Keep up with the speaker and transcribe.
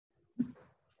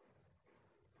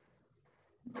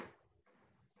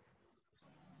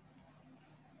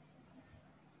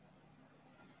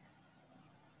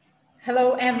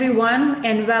Hello everyone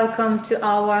and welcome to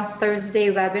our Thursday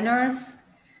webinars.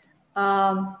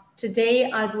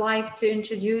 Today I'd like to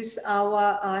introduce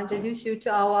you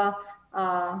to our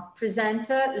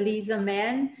presenter, Lisa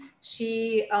Mann.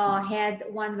 She had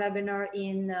one webinar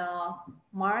in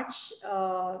March,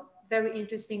 very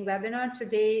interesting webinar.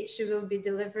 Today she will be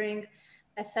delivering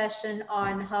a session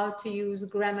on how to use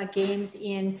grammar games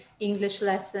in English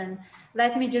lesson.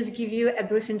 Let me just give you a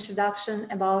brief introduction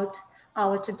about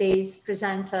our today's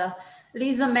presenter.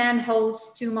 Lisa Mann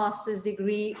holds 2 master's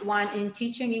degrees, one in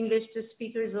teaching English to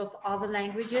speakers of other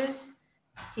languages,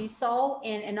 TESOL,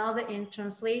 and another in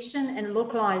translation and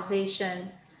localization.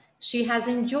 She has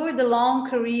enjoyed a long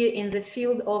career in the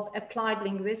field of applied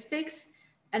linguistics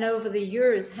and over the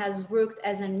years has worked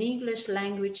as an English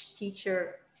language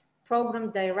teacher,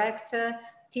 program director,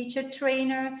 teacher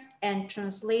trainer, and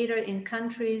translator in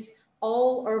countries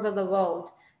all over the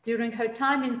world. During her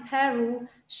time in Peru,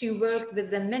 she worked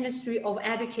with the Ministry of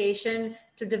Education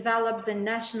to develop the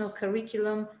national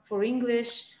curriculum for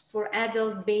English for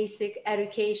adult basic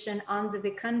education under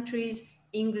the country's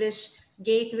English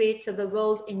Gateway to the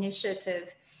World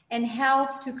initiative, and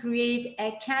helped to create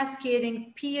a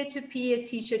cascading peer-to-peer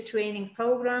teacher training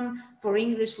program for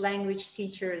English language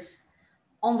teachers.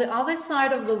 On the other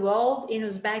side of the world, in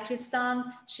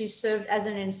Uzbekistan, she served as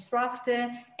an instructor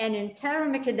and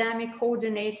interim academic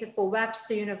coordinator for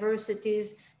Webster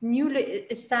University's newly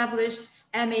established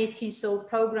MA TESOL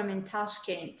program in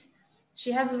Tashkent.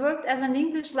 She has worked as an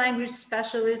English language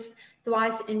specialist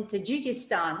twice in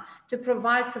Tajikistan to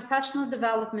provide professional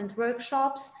development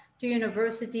workshops to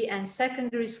university and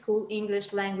secondary school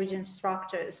English language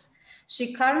instructors.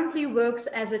 She currently works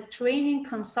as a training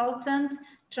consultant,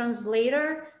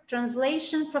 translator,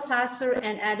 translation professor,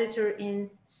 and editor in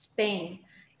Spain.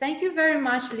 Thank you very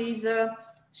much, Lisa.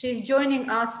 She's joining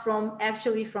us from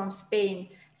Spain.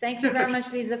 Thank you very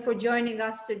much, Lisa, for joining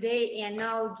us today, and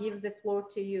now I'll give the floor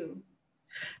to you.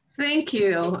 Thank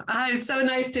you. It's so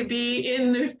nice to be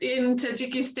in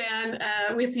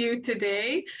Tajikistan with you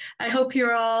today. I hope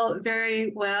you're all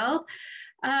very well.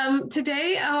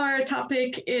 Today, our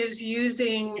topic is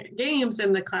using games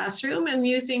in the classroom and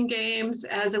using games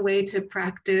as a way to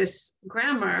practice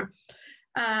grammar.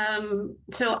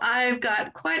 So I've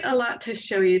got quite a lot to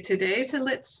show you today. So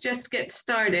let's just get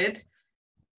started.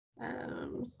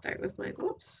 Start with my,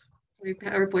 whoops, my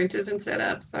PowerPoint isn't set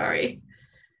up, sorry.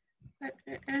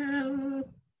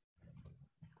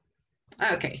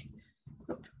 Okay.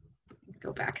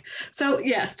 Go back. So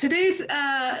yes, today's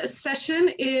session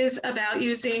is about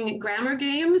using grammar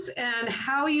games and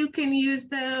how you can use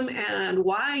them and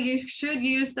why you should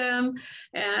use them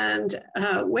and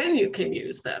when you can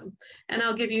use them. And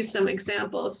I'll give you some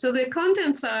examples. So the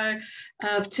contents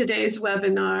of today's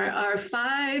webinar are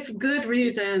 5 good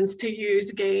reasons to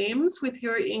use games with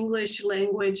your English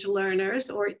language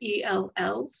learners, or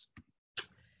ELLs.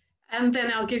 And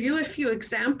then I'll give you a few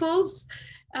examples.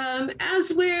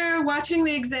 As we're watching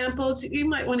the examples, you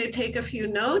might want to take a few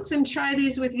notes and try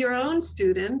these with your own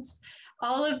students.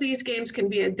 All of these games can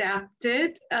be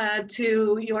adapted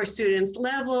to your students'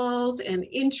 levels and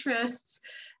interests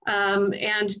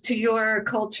and to your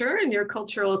culture and your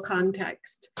cultural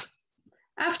context.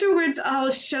 Afterwards, I'll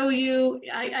show you,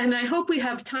 and I hope we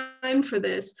have time for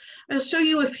this, I'll show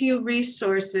you a few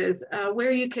resources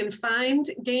where you can find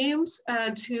games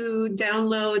to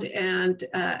download and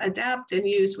adapt and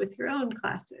use with your own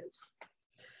classes.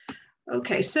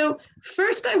 Okay, so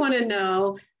first I want to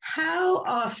know, how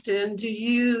often do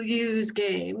you use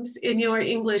games in your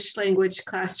English language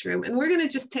classroom? And we're going to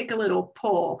just take a little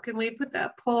poll. Can we put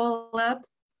that poll up?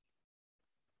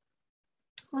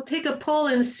 We'll take a poll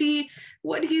and see,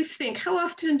 what do you think? How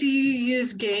often do you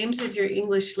use games in your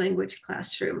English language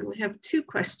classroom? And we have 2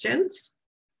 questions.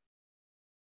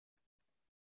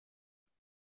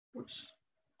 Oops.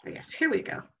 Oh, yes, here we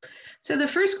go. So the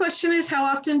first question is, how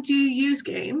often do you use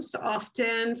games?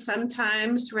 Often,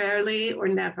 sometimes, rarely, or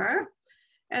never.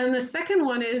 And the second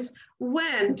one is,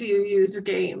 when do you use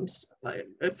games?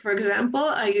 For example,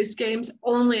 I use games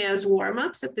only as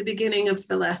warm-ups at the beginning of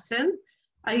the lesson.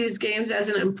 I use games as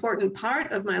an important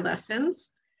part of my lessons.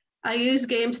 I use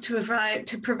games to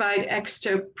provide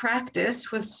extra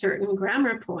practice with certain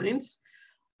grammar points,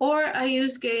 or I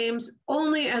use games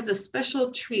only as a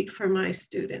special treat for my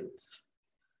students.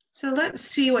 So let's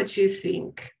see what you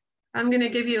think. I'm going to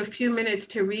give you a few minutes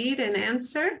to read and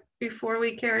answer before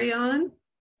we carry on.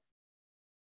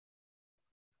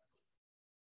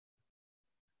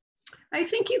 I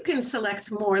think you can select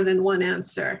more than one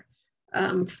answer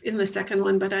in the second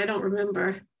one, but I don't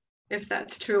remember if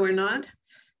that's true or not.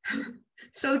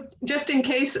 So just in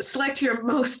case, select your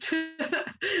most,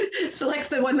 select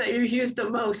the one that you use the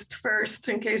most first,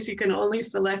 in case you can only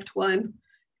select one,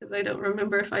 because I don't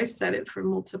remember if I set it for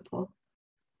multiple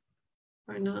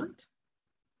or not.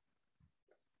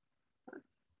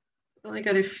 Only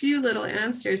got a few little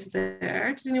answers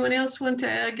there. Does anyone else want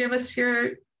to give us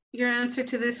your answer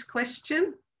to this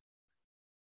question?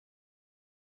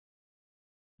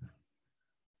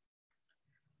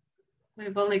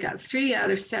 We've only got 3 out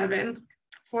of 7.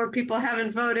 4 people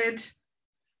haven't voted.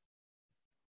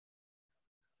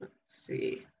 Let's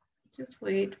see, just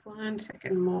wait 1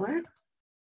 second more.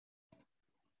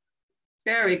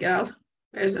 There we go.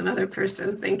 There's another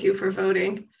person. Thank you for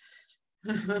voting.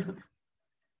 Good.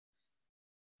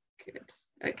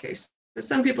 Okay, so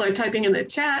some people are typing in the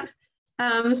chat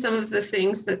some of the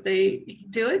things that they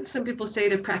do it. Some people say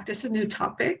to practice a new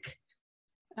topic,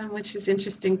 which is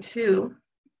interesting too.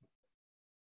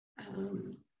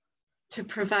 To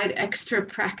provide extra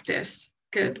practice.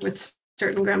 Good, with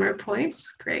certain grammar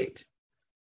points. Great.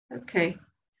 Okay,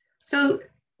 so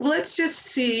let's just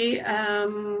see.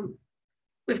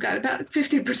 We've got about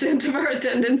 50% of our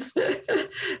attendance.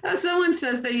 Someone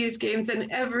says they use games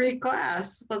in every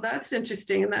class. Well, that's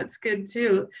interesting, and that's good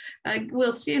too.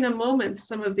 We'll see in a moment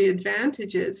some of the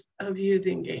advantages of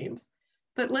using games.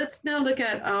 But let's now look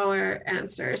at our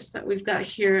answers that we've got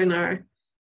here in our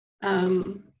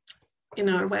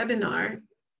webinar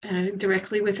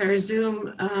directly with our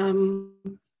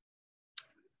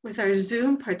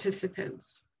Zoom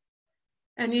participants.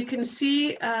 And you can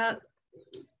see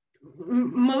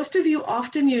most of you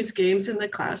often use games in the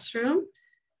classroom,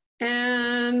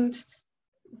 and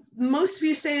most of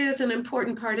you say is an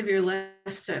important part of your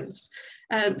lessons.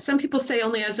 Some people say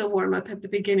only as a warm-up at the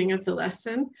beginning of the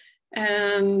lesson,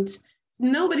 and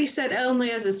nobody said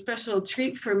only as a special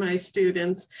treat for my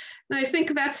students. And I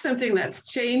think that's something that's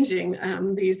changing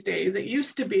these days. It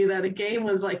used to be that a game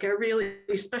was like a really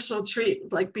special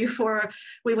treat, like before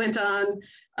we went on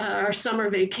our summer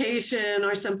vacation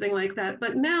or something like that.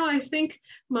 But now I think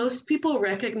most people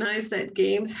recognize that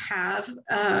games have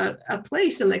a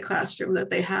place in the classroom,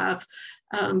 that they have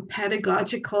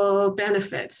pedagogical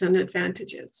benefits and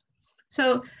advantages.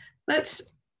 So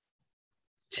let's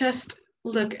just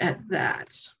look at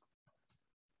that.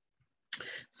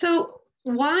 So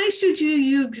why should you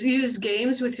use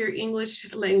games with your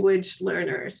English language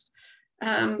learners?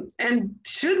 And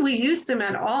should we use them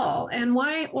at all? And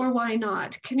why or why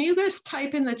not? Can you guys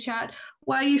type in the chat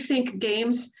why you think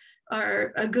games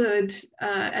are a good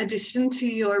addition to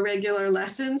your regular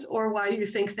lessons, or why you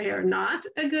think they are not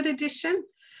a good addition?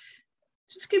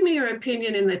 Just give me your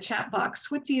opinion in the chat box.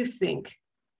 What do you think?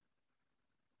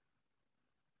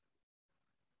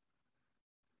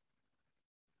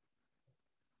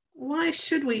 Why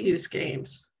should we use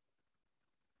games?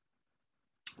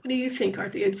 What do you think are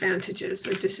the advantages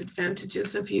or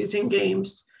disadvantages of using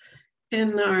games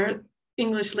in our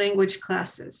English language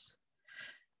classes?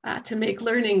 To make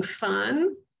learning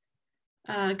fun.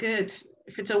 Good.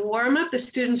 If it's a warm-up, the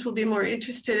students will be more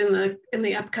interested in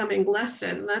the upcoming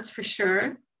lesson. That's for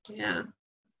sure. Yeah,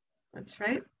 that's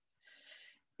right.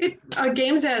 Our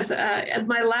games, as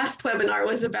my last webinar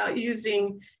was about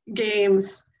using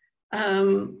games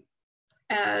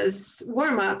as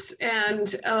warm-ups,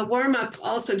 and warm-up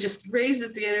also just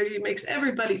raises the energy, makes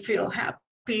everybody feel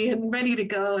happy and ready to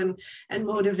go and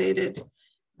motivated.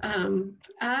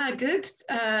 Good.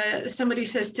 Somebody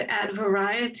says to add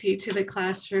variety to the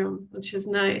classroom, which is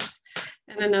nice.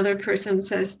 And another person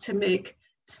says to make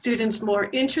students more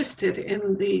interested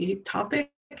in the topic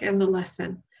and the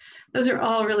lesson. Those are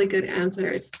all really good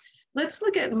answers. Let's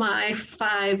look at my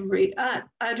 5.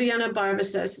 Adriana Barba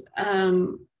says,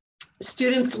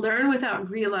 students learn without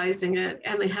realizing it,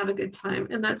 and they have a good time.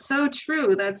 And that's so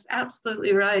true. That's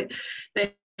absolutely right.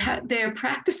 They're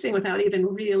practicing without even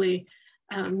really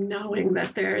knowing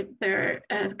that they're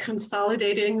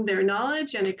consolidating their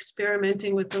knowledge and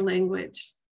experimenting with the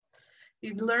language.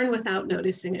 You learn without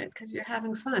noticing it because you're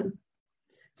having fun.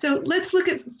 So let's look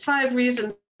at 5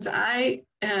 reasons I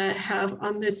have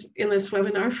in this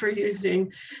webinar for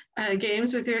using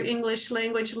games with your English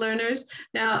language learners.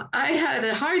 Now, I had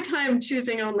a hard time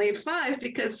choosing only 5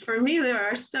 because for me there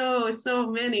are so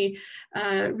many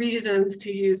reasons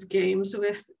to use games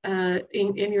with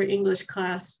in your English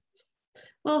class.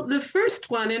 Well, the first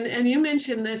one, and you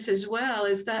mentioned this as well,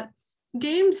 is that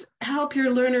games help your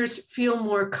learners feel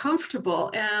more comfortable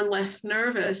and less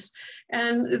nervous.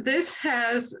 And this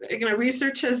has,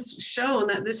 research has shown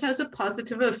that this has a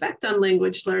positive effect on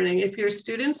language learning. If your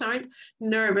students aren't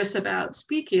nervous about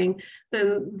speaking,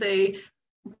 then they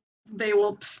they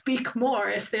will speak more.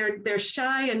 If they're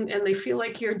shy and they feel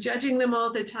like you're judging them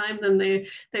all the time, then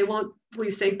they won't,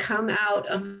 we say, come out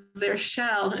of their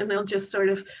shell, and they'll just sort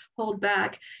of hold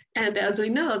back. And as we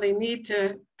know, they need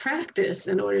to practice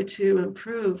in order to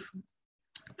improve.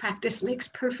 Practice makes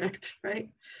perfect, right?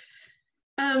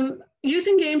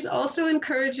 Using games also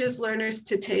encourages learners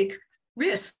to take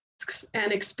risks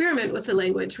and experiment with the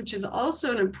language, which is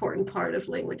also an important part of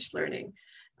language learning.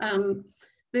 And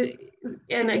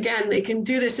again, they can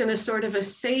do this in a sort of a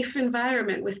safe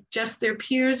environment with just their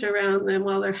peers around them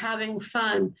while they're having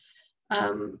fun.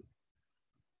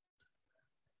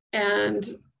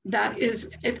 And that is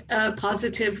a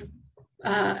positive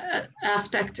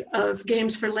aspect of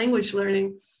games for language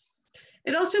learning.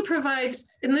 It also provides,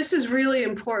 and this is really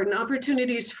important,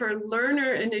 opportunities for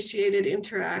learner-initiated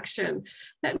interaction.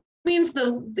 That means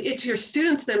it's your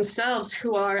students themselves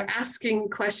who are asking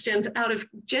questions out of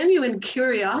genuine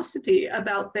curiosity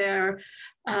about their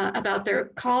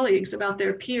colleagues, about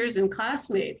their peers and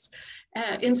classmates.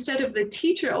 Instead of the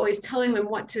teacher always telling them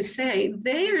what to say,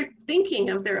 they're thinking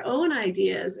of their own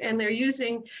ideas, and they're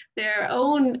using their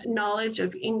own knowledge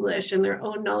of English and their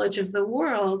own knowledge of the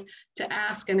world to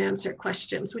ask and answer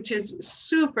questions, which is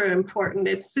super important.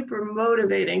 It's super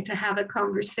motivating to have a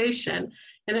conversation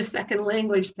in a second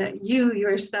language that you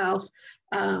yourself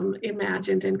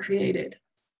imagined and created.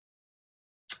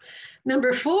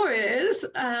 Number 4 is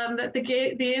that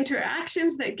the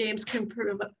interactions that games can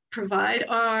provide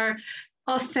are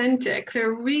authentic.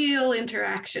 They're real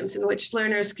interactions in which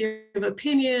learners give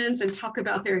opinions and talk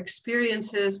about their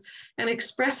experiences and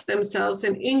express themselves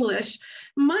in English,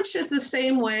 much as the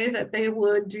same way that they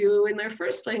would do in their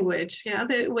first language,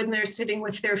 when they're sitting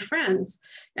with their friends.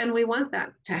 And we want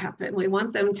that to happen. We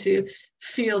want them to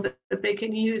feel that they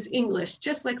can use English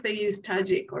just like they use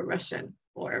Tajik or Russian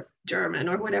or German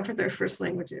or whatever their first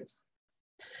language is.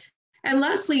 And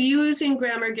lastly, using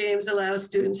grammar games allows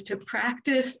students to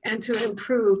practice and to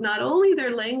improve not only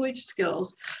their language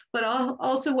skills, but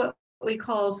also what we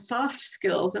call soft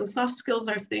skills. And soft skills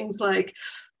are things like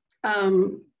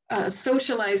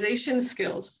socialization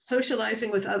skills, socializing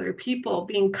with other people,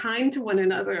 being kind to one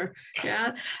another,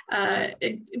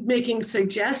 making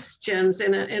suggestions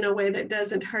in a way that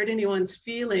doesn't hurt anyone's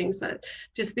feelings,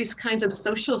 just these kinds of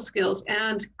social skills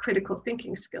and critical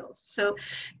thinking skills. So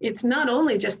it's not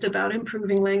only just about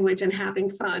improving language and having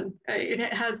fun. It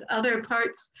has other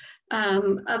parts,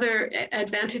 other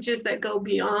advantages that go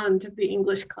beyond the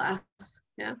English class.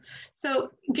 Yeah.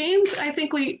 So games, I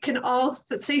think we can all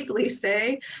safely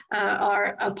say,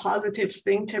 are a positive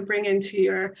thing to bring into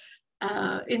your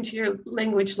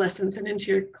language lessons and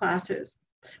into your classes.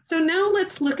 So now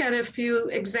let's look at a few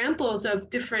examples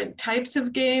of different types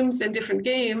of games and different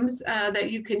games that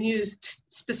you can use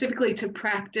specifically to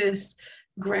practice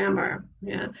grammar.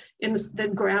 In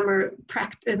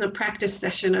the practice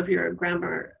session of your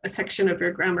grammar, a section of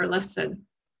your grammar lesson.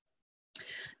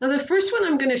 Now, the first one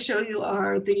I'm going to show you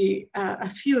are a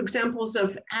few examples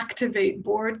of Activate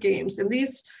board games. And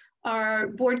these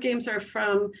board games are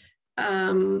from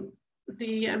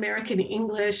the American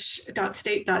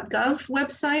English.state.gov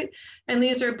website. And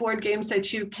these are board games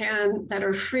that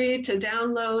are free to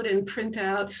download and print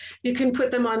out. You can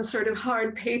put them on sort of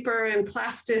hard paper and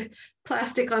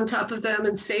plastic on top of them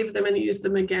and save them and use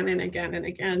them again and again and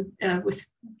again with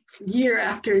year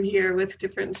after year with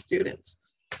different students.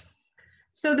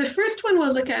 So the first one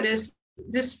we'll look at is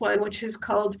this one, which is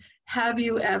called Have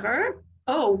You Ever?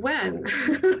 Oh, when?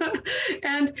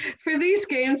 And for these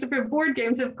games, for board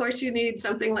games, of course, you need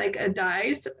something like a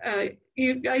dice. I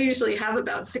usually have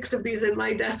about 6 of these in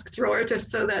my desk drawer, just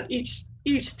so that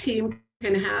each team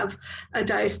can have a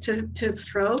dice to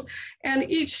throw. And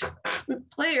each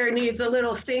player needs a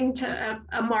little thing,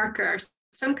 a marker,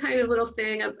 some kind of little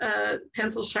thing, a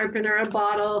pencil sharpener, a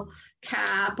bottle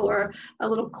cap, or a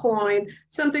little coin,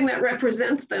 something that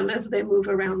represents them as they move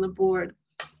around the board.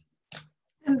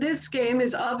 And this game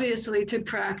is obviously to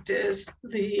practice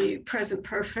the present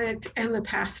perfect and the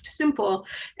past simple,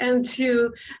 and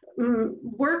to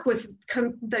work with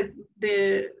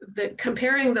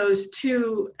comparing those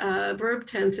two verb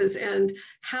tenses and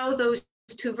how those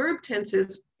two verb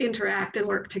tenses interact and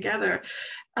work together.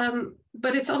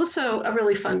 But it's also a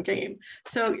really fun game.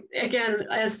 So again,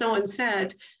 as someone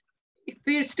said,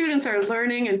 the students are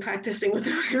learning and practicing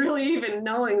without really even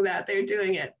knowing that they're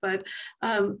doing it. But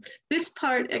this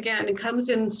part, again, it comes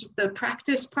in the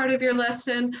practice part of your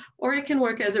lesson, or it can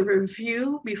work as a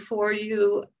review before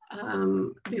you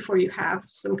have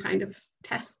some kind of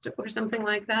test or something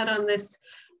like that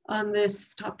on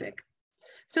this topic.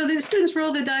 So the students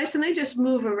roll the dice and they just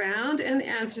move around and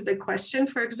answer the question.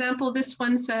 For example, this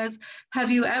one says, have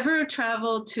you ever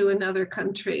traveled to another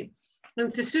country? And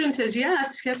if the student says,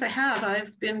 yes, I have.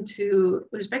 I've been to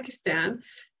Uzbekistan.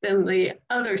 Then the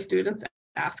other students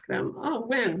ask them, oh,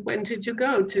 when did you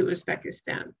go to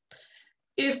Uzbekistan?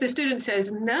 If the student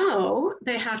says no,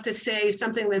 they have to say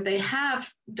something that they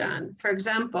have done. For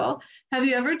example, have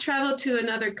you ever traveled to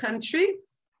another country?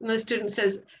 And the student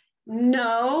says,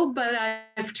 no, but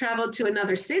I've traveled to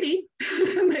another city.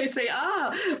 And they say,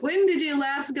 when did you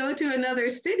last go to another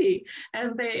city?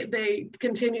 And they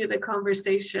continue the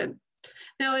conversation.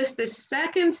 Now, if the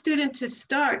second student to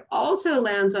start also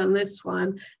lands on this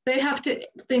one, they have to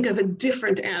think of a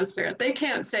different answer. They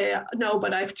can't say, no,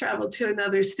 but I've traveled to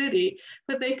another city,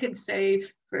 but they could say,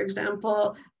 for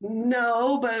example,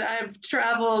 no, but I've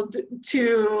traveled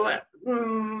to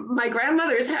my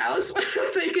grandmother's house.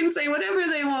 They can say whatever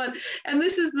they want. And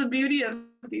this is the beauty of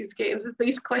these games, is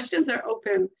these questions are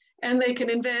open and they can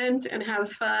invent and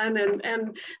have fun,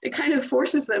 and it kind of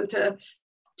forces them to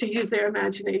use their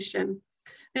imagination.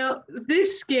 Now,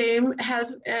 this game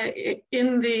has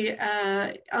on the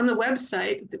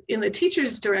website, in the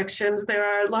teacher's directions, there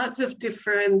are lots of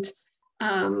different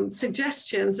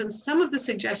suggestions, and some of the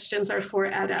suggestions are for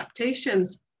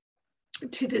adaptations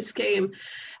to this game.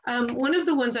 One of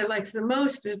the ones I like the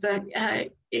most is that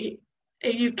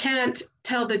you can't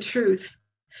tell the truth.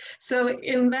 So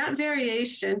in that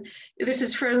variation, this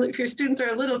is for if your students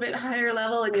are a little bit higher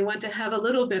level and you want to have a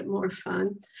little bit more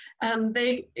fun,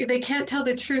 they can't tell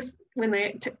the truth when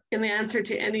in the answer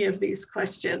to any of these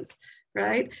questions,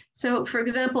 right? So for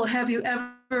example, have you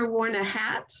ever worn a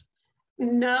hat?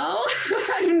 No,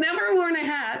 I've never worn a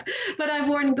hat, but I've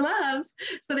worn gloves.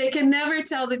 So they can never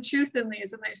tell the truth in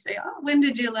these. And they say, oh, when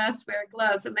did you last wear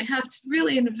gloves? And they have to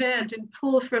really invent and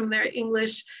pull from their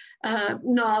English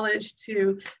knowledge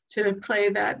to play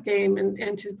that game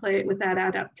and to play it with that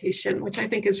adaptation, which I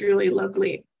think is really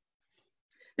lovely.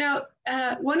 Now,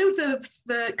 one of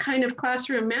the kind of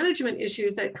classroom management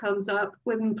issues that comes up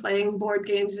when playing board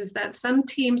games is that some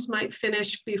teams might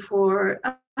finish before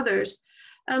others.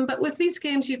 But with these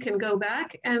games, you can go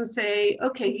back and say,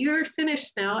 okay, you're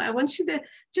finished now. I want you to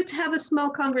just have a small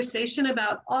conversation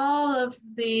about all of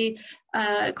the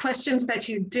questions that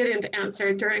you didn't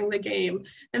answer during the game.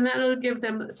 And that'll give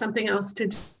them something else to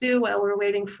do while we're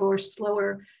waiting for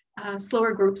slower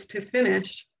groups to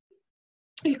finish.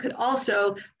 You could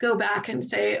also go back and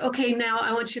say, okay, now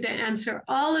I want you to answer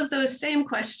all of those same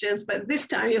questions, but this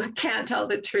time you can't tell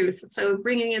the truth. So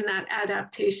bringing in that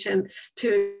adaptation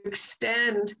to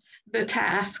extend the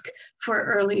task for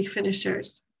early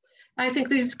finishers. I think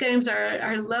these games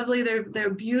are lovely. They're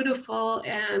beautiful,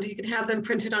 and you can have them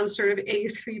printed on sort of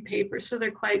A3 paper. So they're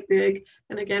quite big,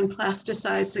 and again,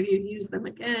 plasticized, so you use them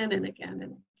again and again and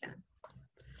again.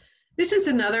 This is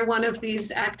another one of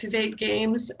these Activate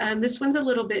games, and this one's a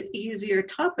little bit easier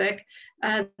topic.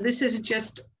 This is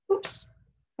just, oops,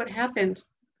 what happened?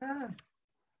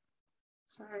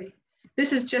 Sorry.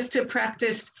 This is just to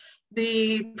practice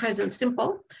the present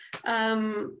simple,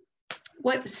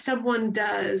 what someone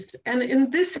does. And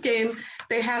in this game,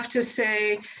 they have to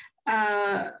say,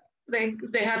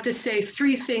 they have to say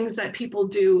 3 things that people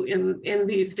do in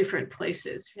these different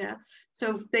places, yeah?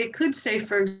 So they could say,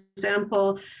 for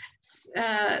example,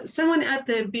 someone at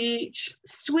the beach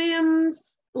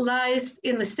swims, lies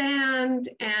in the sand,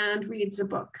 and reads a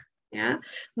book, yeah?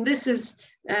 And this is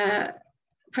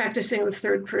practicing the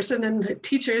third person, and the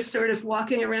teacher is sort of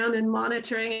walking around and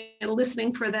monitoring and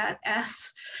listening for that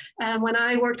S. When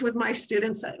I worked with my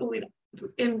students,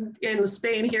 in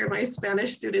Spain here, my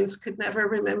Spanish students could never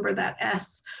remember that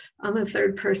S on the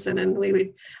third person, and we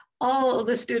would, all of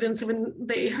the students, when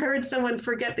they heard someone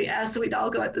forget the S, we'd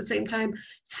all go at the same time.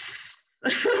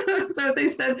 So if they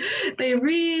said they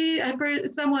read, I heard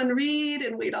someone read,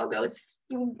 and we'd all go,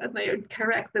 and they would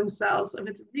correct themselves. If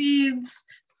it's reads,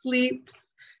 sleeps,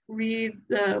 read,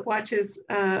 watches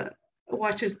the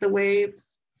waves.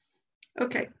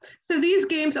 Okay, so these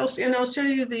games, I'll show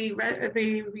you the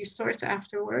resource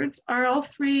afterwards, are all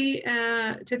free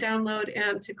to download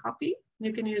and to copy.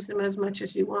 You can use them as much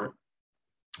as you want.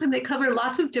 And they cover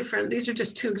lots of different, these are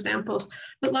just 2 examples,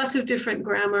 but lots of different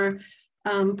grammar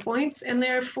points. And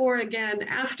therefore, again,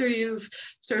 after you've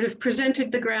sort of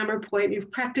presented the grammar point, you've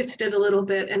practiced it a little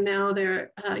bit, and now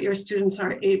your students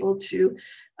are able to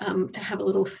have a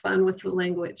little fun with the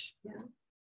language.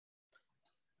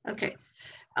 Yeah. Okay.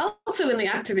 Also in the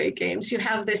Activate games, you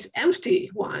have this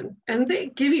empty one, and they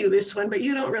give you this one, but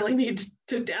you don't really need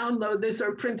to download this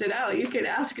or print it out. You can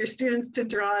ask your students to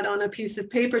draw it on a piece of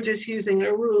paper just using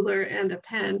a ruler and a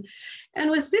pen.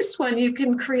 And with this one, you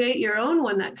can create your own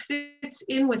one that fits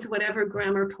in with whatever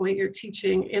grammar point you're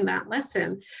teaching in that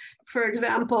lesson. For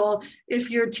example, if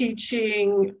you're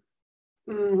teaching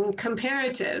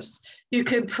comparatives, you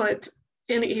could put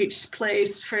in each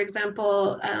place, for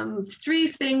example, 3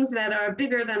 things that are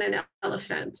bigger than an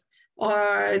elephant,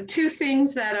 or 2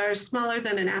 things that are smaller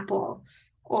than an apple,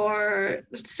 or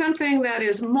something that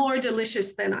is more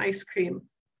delicious than ice cream.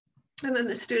 And then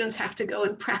the students have to go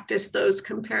and practice those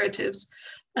comparatives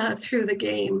through the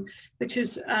game, which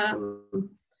is,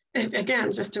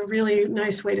 again, just a really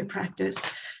nice way to practice.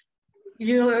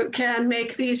 You can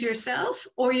make these yourself,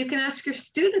 or you can ask your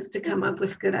students to come up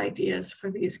with good ideas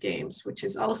for these games, which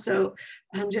is also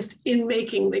just in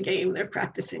making the game, they're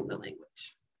practicing the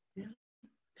language. Yeah.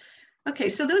 Okay,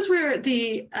 so those were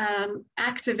the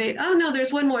Activate. Oh no,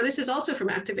 there's one more. This is also from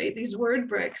Activate, these word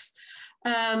bricks.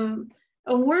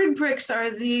 Word bricks are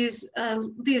these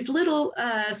little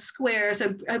squares.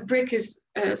 A brick is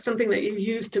something that you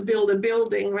use to build a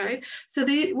building, right? So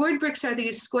the word bricks are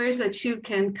these squares that you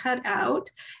can cut out,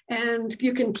 and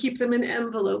you can keep them in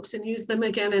envelopes and use them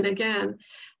again and again.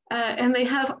 And they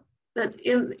have that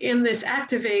in this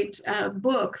Activate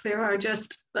book, there are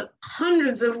just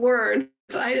hundreds of words.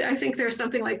 I think there's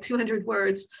something like 200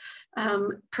 words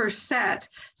per set.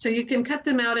 So you can cut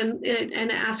them out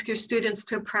and ask your students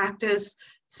to practice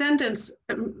sentence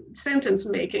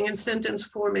making and sentence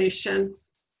formation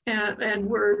and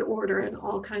word order and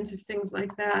all kinds of things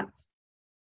like that.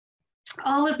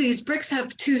 All of these bricks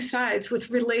have 2 sides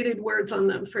with related words on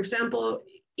them. For example,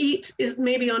 eat is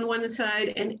maybe on one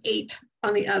side and ate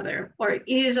on the other, or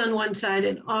is on one side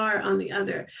and are on the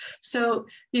other. So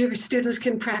your students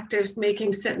can practice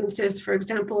making sentences, for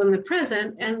example, in the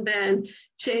present, and then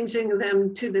changing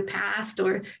them to the past,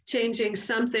 or changing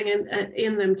something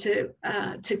in them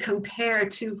to compare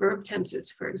 2 verb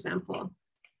tenses, for example.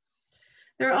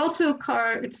 There are also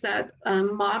cards that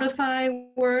modify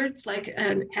words like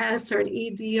an S or an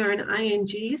ED or an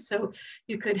ING. So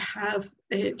you could have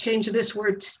change this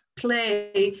word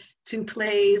play to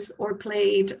plays or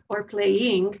played or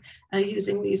playing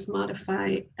using these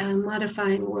modifying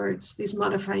words, these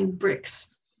modifying bricks.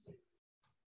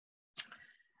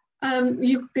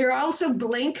 There are also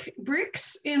blank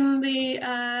bricks in the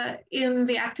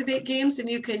Activate games, and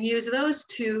you can use those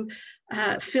to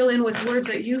fill in with words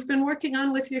that you've been working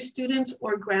on with your students,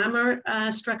 or grammar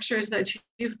structures that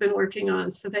you've been working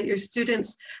on, so that your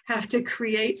students have to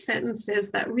create sentences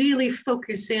that really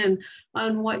focus in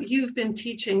on what you've been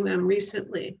teaching them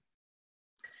recently.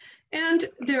 And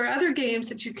there are other games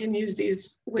that you can use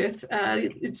these with.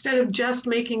 Instead of just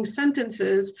making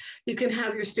sentences, you can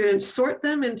have your students sort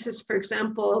them into, for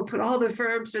example, put all the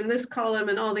verbs in this column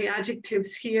and all the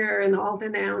adjectives here and all the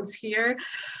nouns here.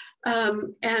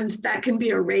 And that can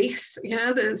be a race.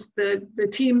 Yeah, the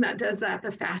team that does that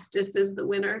the fastest is the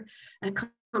winner. And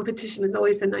competition is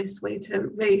always a nice way to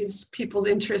raise people's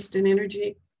interest and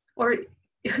energy. Or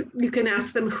you can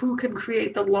ask them who can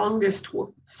create the longest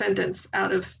sentence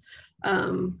out of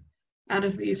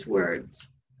these words.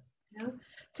 Yeah?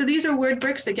 So these are word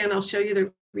bricks. Again, I'll show you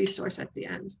the resource at the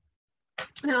end.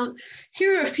 Now,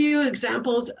 here are a few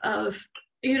examples of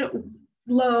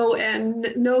low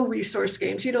and no resource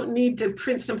games. You don't need to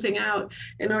print something out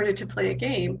in order to play a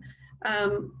game.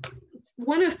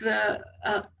 One of the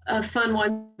fun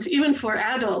ones, even for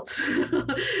adults,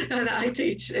 and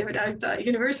I've taught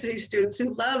university students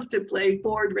who love to play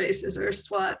board races or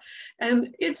SWAT.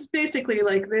 And it's basically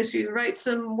like this: you write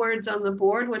some words on the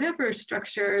board, whatever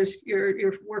structures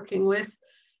you're working with,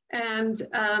 and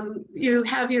you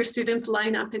have your students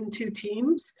line up in 2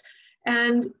 teams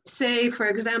and say, for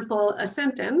example, a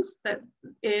sentence that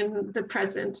in the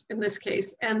present, in this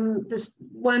case, and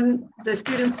the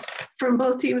students from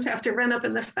both teams have to run up,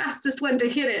 and the fastest one to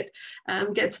hit it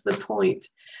gets the point.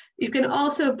 You can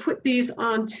also put these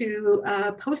onto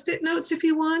Post-it notes if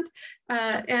you want,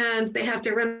 and they have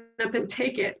to run up and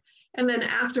take it. And then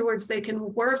afterwards, they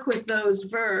can work with those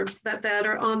verbs that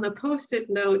are on the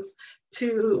Post-it notes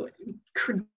to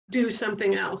do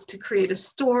something else, to create a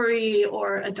story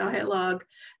or a dialogue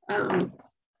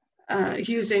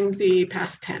using the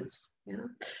past tense. Yeah.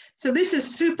 So this is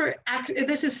super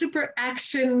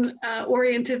action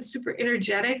oriented, super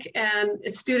energetic, and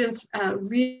students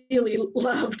really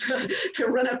love to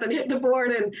run up and hit the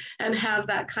board and have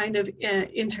that kind of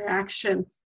interaction.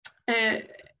 A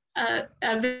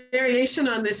variation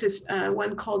on this is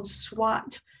one called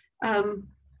SWAT.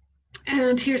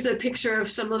 And here's a picture of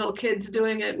some little kids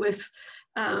doing it with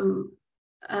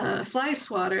fly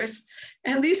swatters.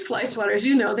 And these fly swatters,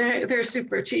 you know, they're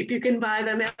super cheap. You can buy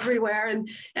them everywhere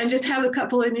and just have a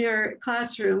couple in your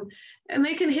classroom. And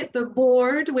they can hit the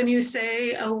board when you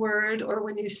say a word or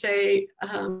when you say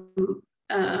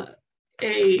a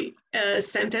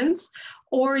sentence,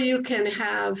 or you can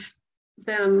have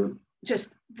them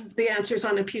just the answers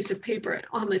on a piece of paper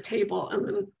on the table, and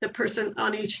then the person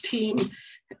on each team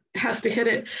has to hit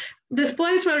it. The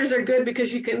fly swatters are good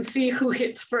because you can see who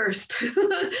hits first,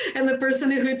 and the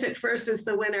person who hits it first is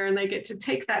the winner, and they get to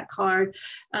take that card,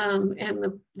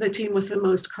 and the team with the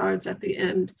most cards at the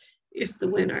end is the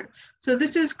winner. So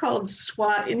this is called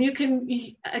SWAT, and you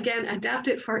can, again, adapt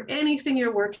it for anything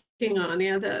you're working on.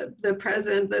 Yeah, the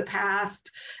present, the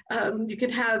past. You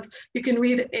can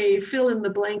read a fill in the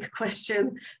blank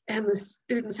question, and the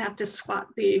students have to SWAT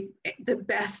the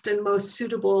best and most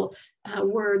suitable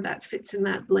word that fits in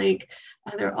that blank.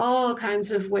 There are all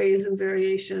kinds of ways and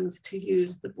variations to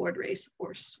use the board race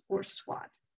or SWAT.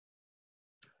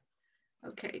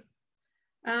 Okay.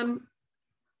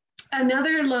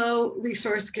 Another low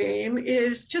resource game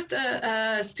is just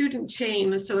a student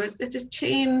chain. So it's a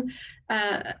chain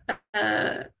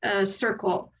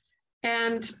circle.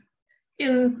 And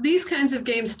in these kinds of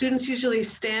games, students usually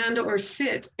stand or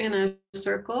sit in a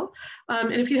circle.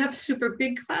 And if you have a super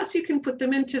big class, you can put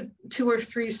them into 2 or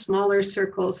 3 smaller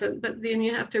circles, but then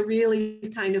you have to really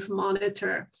kind of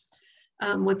monitor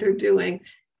what they're doing.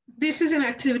 This is an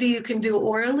activity you can do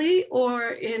orally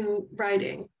or in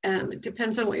writing. It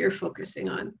depends on what you're focusing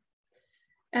on.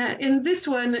 In this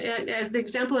one, the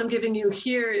example I'm giving you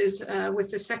here is with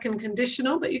the second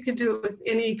conditional, but you can do it with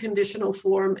any conditional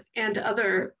form and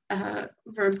other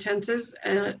verb tenses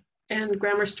and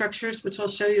grammar structures, which I'll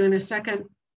show you in a second.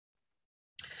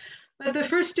 But the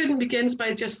first student begins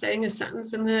by just saying a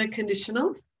sentence in the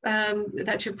conditional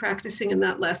that you're practicing in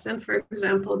that lesson. For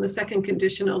example, in the second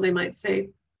conditional, they might say,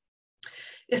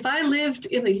 if I lived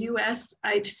in the US,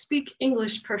 I'd speak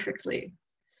English perfectly.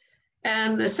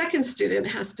 And the second student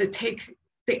has to take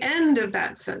the end of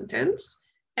that sentence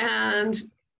and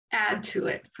add to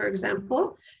it. For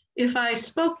example, if I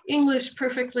spoke English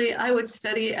perfectly, I would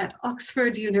study at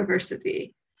Oxford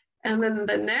University. And then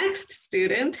the next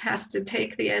student has to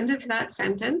take the end of that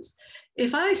sentence.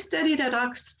 If I studied at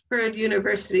Oxford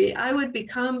University, I would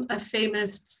become a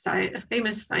famous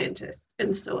scientist,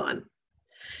 and so on.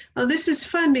 Well, this is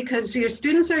fun because your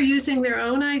students are using their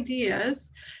own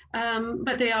ideas,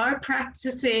 but they are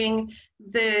practicing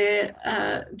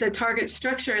the target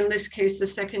structure, in this case, the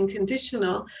second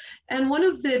conditional. And one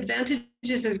of the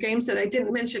advantages of games that I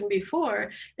didn't mention before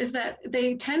is that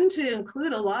they tend to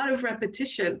include a lot of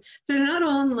repetition. So they're not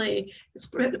only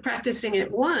practicing it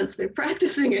once, they're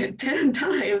practicing it 10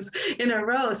 times in a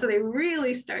row. So they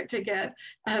really start to get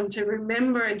to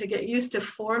remember and to get used to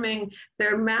forming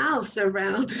their mouths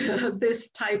around this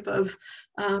type of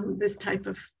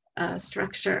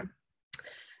structure.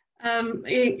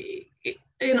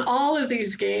 In all of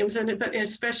these games, but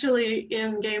especially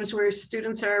in games where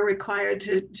students are required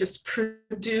to just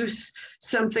produce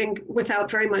something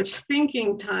without very much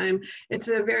thinking time, it's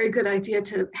a very good idea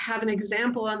to have an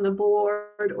example on the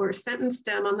board or a sentence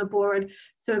stem on the board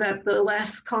so that the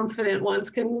less confident ones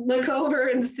can look over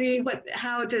and see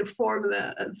how to form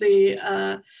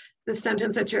the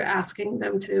sentence that you're asking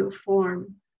them to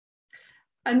form.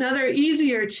 Another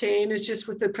easier chain is just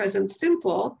with the present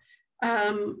simple.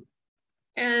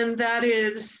 And that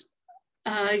is,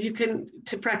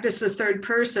 to practice the third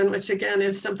person, which again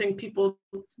is something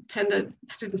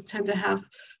students tend to have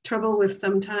trouble with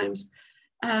sometimes.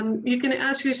 You can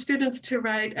ask your students to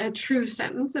write a true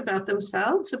sentence about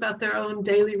themselves, about their own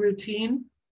daily routine.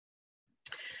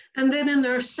 And then in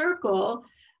their circle,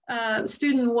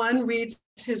 student 1 reads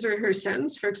his or her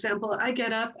sentence. For example, I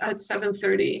get up at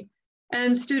 7:30.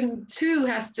 And student 2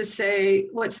 has to say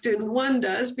what student 1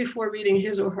 does before reading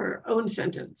his or her own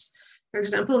sentence. For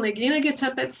example, Nagina gets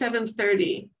up at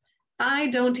 7:30. I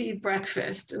don't eat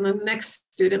breakfast. And the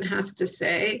next student has to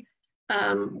say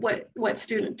what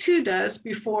student 2 does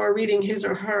before reading his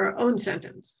or her own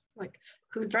sentence. Like,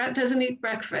 Kudrat doesn't eat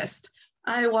breakfast.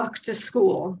 I walk to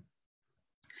school.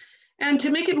 And to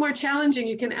make it more challenging,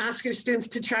 you can ask your students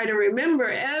to try to remember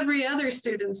every other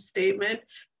student's statement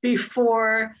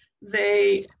before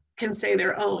they can say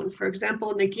their own. For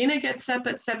example, Nagina gets up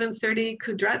at 7:30,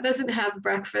 Kudrat doesn't have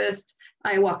breakfast,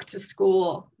 I walk to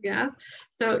school, yeah?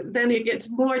 So then it gets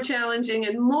more challenging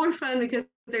and more fun because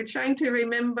they're trying to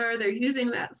remember, they're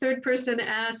using that third person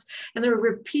S, and they're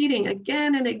repeating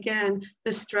again and again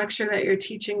the structure that you're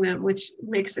teaching them, which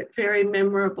makes it very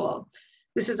memorable.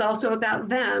 This is also about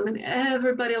them, and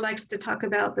everybody likes to talk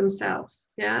about themselves.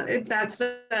 Yeah, that's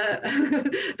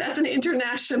that's an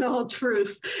international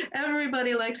truth.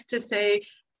 Everybody likes to say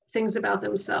things about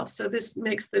themselves. So this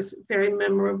makes this very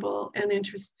memorable and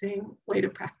interesting way to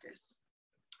practice.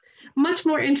 Much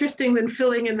more interesting than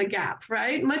filling in the gap,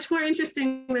 right? Much more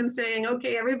interesting than saying,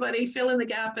 okay, everybody fill in the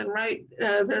gap and write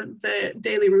the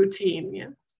daily routine. Yeah.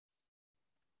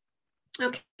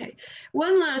 Okay,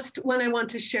 one last one I want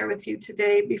to share with you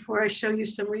today before I show you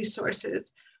some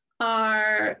resources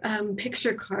are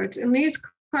picture cards. And these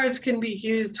cards can be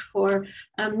used for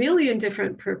a million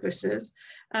different purposes.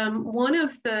 One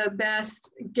of the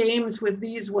best games with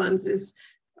these ones is,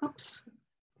 oops,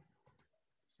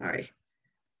 sorry.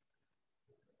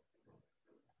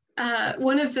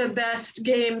 One of the best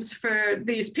games for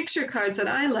these picture cards that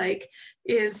I like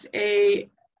is a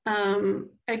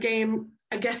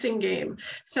guessing game.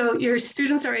 So your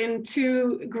students are in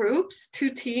two groups, two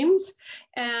teams,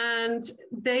 and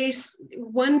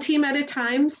one team at a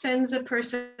time sends a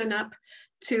person up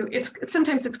to,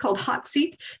 sometimes it's called hot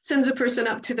seat, sends a person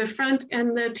up to the front,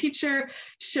 and the teacher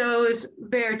shows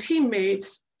their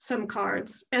teammates some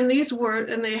cards, and the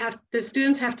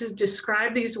students have to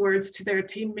describe these words to their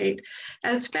teammate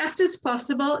as fast as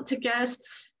possible to guess,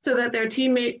 so that their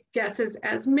teammate guesses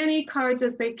as many cards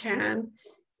as they can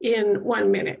in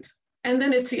 1 minute. And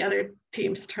then it's the other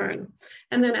team's turn.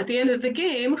 And then at the end of the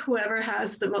game, whoever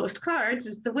has the most cards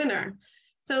is the winner.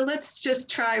 So let's just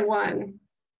try one.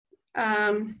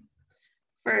 For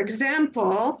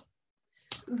example,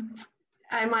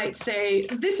 I might say,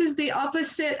 this is the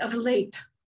opposite of late.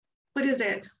 What is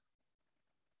it?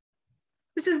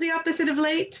 This is the opposite of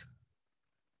late.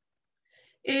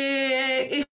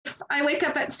 If I wake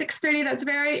up at 6:30, that's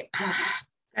very,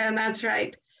 and that's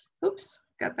right. Oops,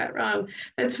 got that wrong.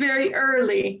 That's very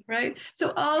early, right?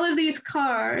 So all of these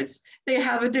cards, they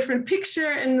have a different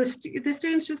picture, and the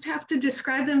students just have to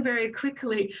describe them very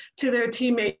quickly to their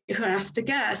teammate who has to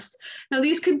guess. Now,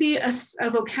 these could be a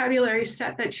vocabulary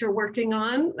set that you're working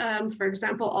on, for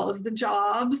example, all of the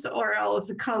jobs or all of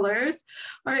the colors,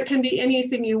 or it can be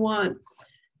anything you want.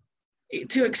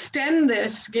 To extend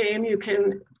this game, you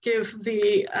can give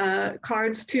the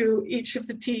cards to each of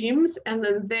the teams, and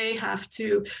then they have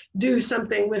to do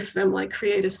something with them, like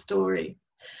create a story.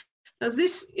 Now,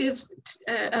 this is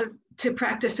to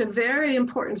practice a very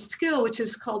important skill, which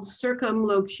is called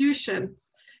circumlocution.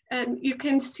 And you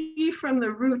can see from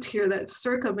the root here that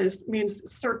circum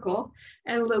means circle,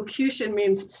 and locution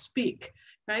means speak,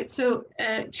 right? So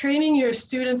training your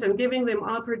students and giving them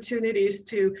opportunities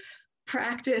to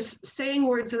practice saying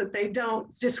words that they don't,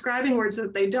 describing words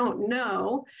that they don't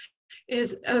know,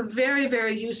 is a very,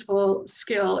 very useful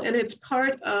skill. And it's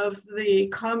part of the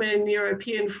Common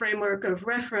European Framework of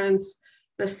Reference,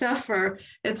 the CEFR.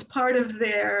 It's part of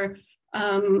their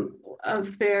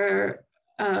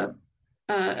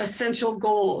essential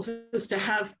goals, is to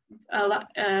have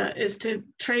is to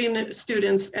train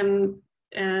students and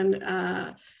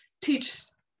teach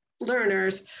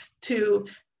learners to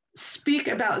speak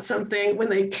about something when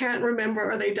they can't remember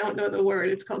or they don't know the word.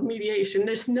 It's called mediation.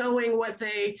 Just knowing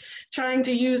trying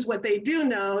to use what they do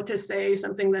know to say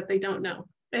something that they don't know.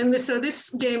 And so this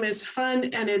game is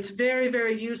fun, and it's very,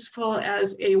 very useful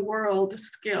as a world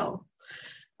skill.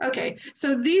 Okay,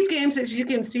 so these games, as you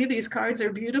can see, these cards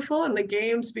are beautiful, and the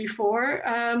games before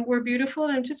were beautiful.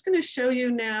 And I'm just going to show you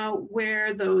now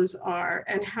where those are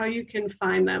and how you can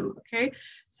find them. Okay,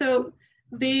 so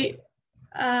the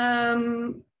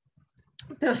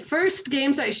first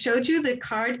games I showed you, the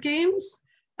card games,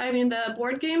 the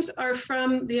board games, are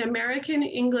from the American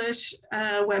English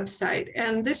website.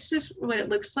 And this is what it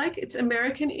looks like. It's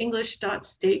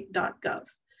americanenglish.state.gov.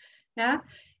 Yeah.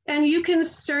 And you can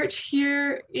search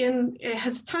here it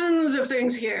has tons of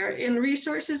things here. In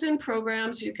resources and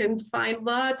programs, you can find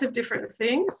lots of different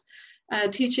things.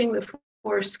 Teaching the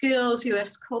 4 skills,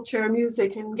 US culture,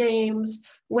 music and games,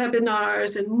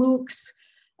 webinars and MOOCs.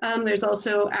 There's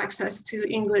also access to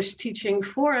English Teaching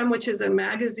Forum, which is a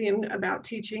magazine about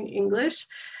teaching English.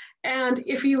 And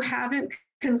if you haven't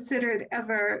considered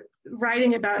ever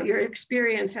writing about your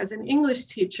experience as an English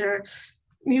teacher,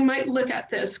 you might look at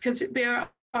this, because there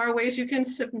are ways you can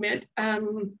submit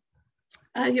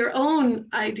your own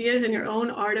ideas and your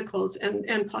own articles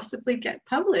and possibly get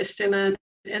published in a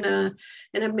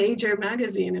major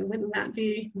magazine. And wouldn't that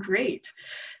be great?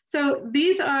 So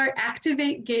these are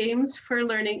Activate games for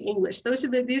learning English.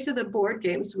 These are the board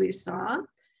games we saw.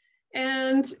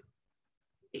 And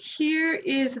here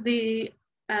is the,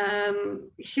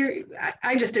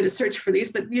 I just did a search for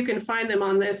these, but you can find them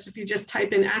on this if you just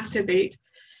type in Activate.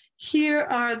 Here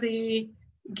are the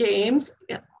games,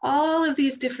 all of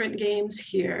these different games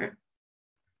here.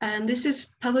 And this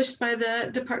is published by the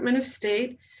Department of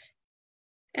State.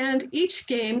 And each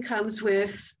game comes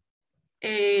with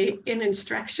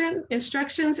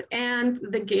instructions and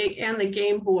the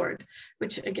game board,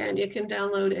 which again, you can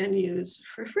download and use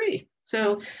for free.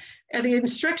 So the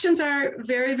instructions are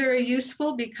very, very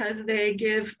useful because they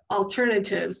give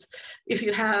alternatives. If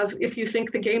you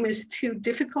think the game is too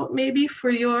difficult maybe for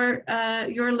your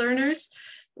learners,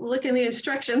 look in the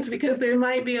instructions because there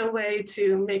might be a way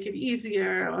to make it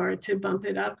easier or to bump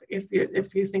it up if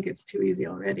you think it's too easy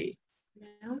already.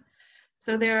 Yeah.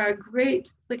 So there are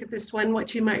great, look at this one,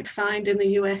 what you might find in the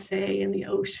USA, in the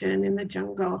ocean, in the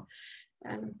jungle,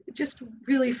 and just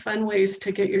really fun ways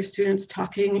to get your students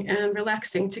talking and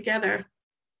relaxing together.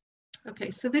 Okay,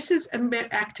 so this is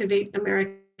Activate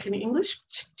American English.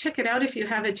 Check it out if you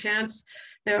have a chance.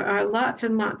 There are lots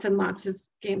and lots and lots of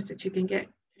games that you can get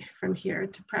from here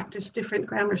to practice different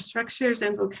grammar structures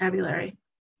and vocabulary.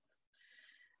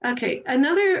 Okay,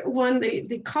 another one,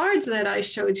 the cards that I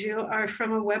showed you are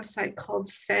from a website called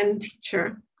SEN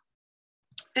Teacher.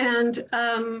 And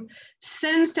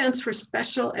SEN stands for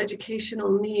Special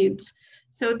Educational Needs.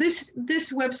 So this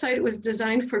website was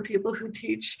designed for people who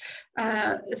teach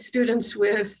students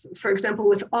with, for example,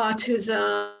 with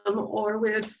autism or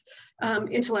with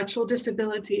intellectual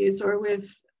disabilities or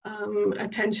with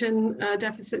attention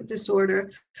deficit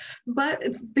disorder. But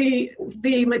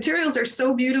the materials are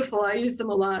so beautiful. I use them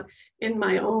a lot in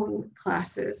my own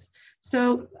classes.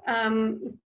 So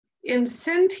in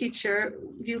SEN Teacher,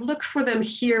 you look for them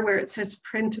here where it says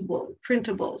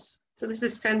printables. So this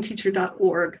is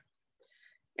senteacher.org.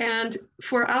 And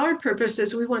for our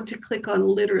purposes, we want to click on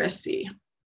literacy.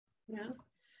 Yeah.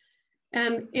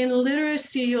 And in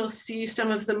literacy, you'll see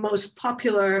some of the most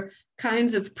popular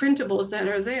kinds of printables that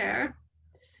are there.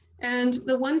 And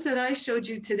the ones that I showed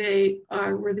you today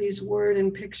were these word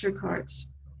and picture cards.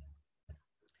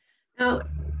 Now,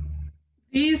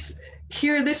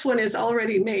 this one is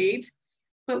already made,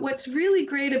 but what's really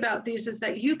great about these is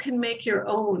that you can make your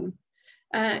own.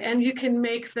 And you can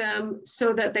make them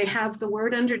so that they have the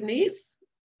word underneath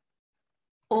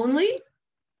only,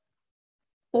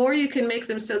 or you can make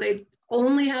them so they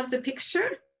only have the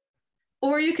picture,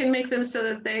 or you can make them so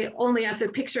that they only have the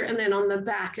picture and then on the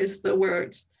back is the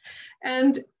word.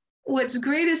 And what's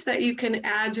great is that you can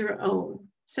add your own.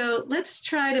 So let's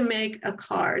try to make a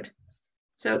card.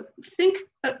 So think,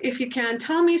 if you can,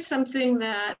 tell me something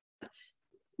that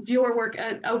your work,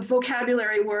 a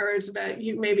vocabulary word that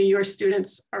maybe your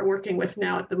students are working with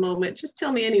now at the moment. Just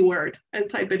tell me any word and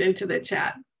type it into the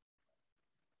chat.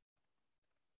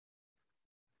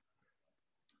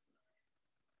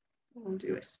 We'll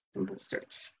do a simple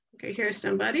search. Okay, here's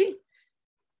somebody. It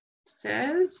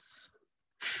says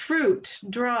fruit,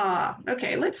 draw.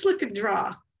 Okay, let's look at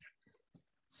draw.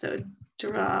 So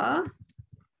draw,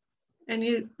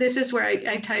 and this is where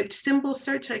I typed symbol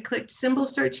search. I clicked symbol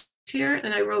search here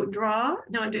and I wrote draw.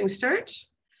 Now I'm doing search.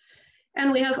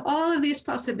 And we have all of these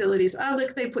possibilities. Oh,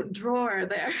 look, they put drawer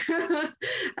there.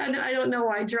 And I don't know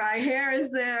why dry hair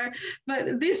is there,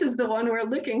 but this is the one we're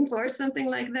looking for, something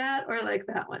like that or like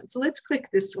that one. So let's click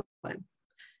this one.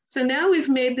 So now we've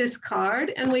made this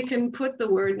card and we can put the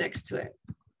word next to it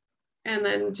and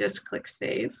then just click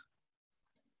save.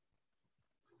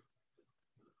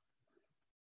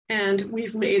 And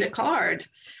we've made a card.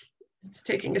 It's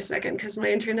taking a second because my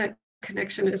internet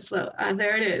connection is slow.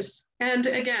 There it is. And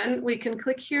again, we can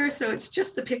click here. So it's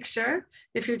just the picture.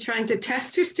 If you're trying to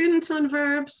test your students on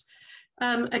verbs,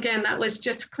 again, that was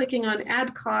just clicking on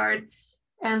add card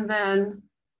and then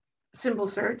symbol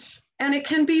search. And it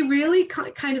can be really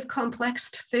kind of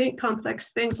complex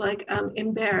things like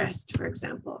embarrassed, for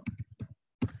example.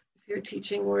 If you're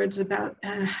teaching words about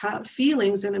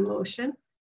feelings and emotion.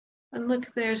 And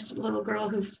look, there's a little girl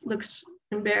who looks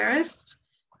embarrassed,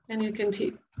 and you can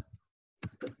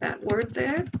put that word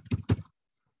there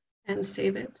and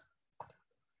save it.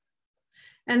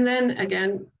 And then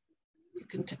again, you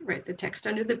can write the text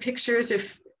under the pictures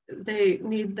if they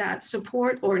need that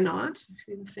support or not, if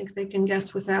you think they can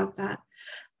guess without that.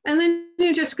 And then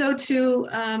you just go to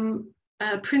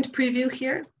print preview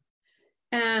here,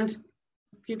 and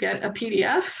you get a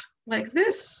PDF like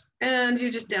this, and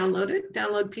you just download it,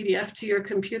 download PDF to your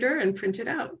computer and print it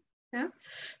out. Yeah,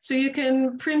 so you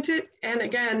can print it and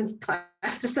again,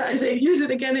 plasticize it, use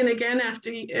it again and again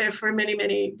for many,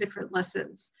 many different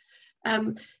lessons.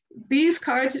 These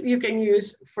cards you can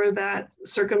use for that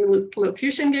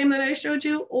circumlocution game that I showed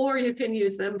you, or you can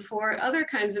use them for other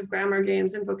kinds of grammar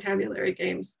games and vocabulary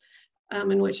games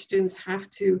in which students have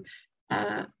to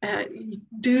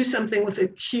do something with a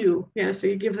cue. Yeah, so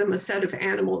you give them a set of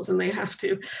animals and they have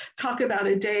to talk about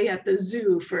a day at the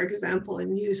zoo, for example,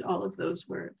 and use all of those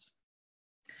words.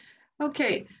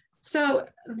 Okay, so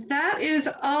that is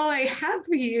all I have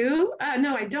for you.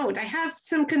 No, I don't. I have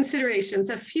some considerations,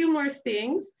 a few more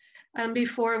things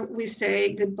before we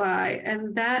say goodbye,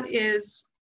 and that is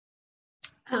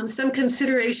some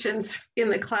considerations in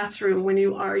the classroom when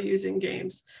you are using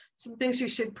games. Some things you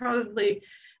should probably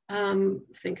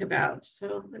think about.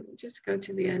 So let me just go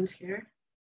to the end here.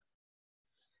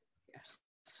 Yes.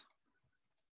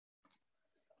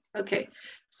 Okay,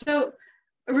 so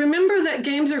remember that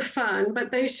games are fun,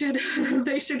 but they should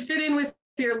fit in with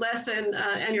your lesson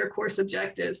and your course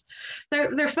objectives.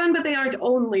 They're fun, but they aren't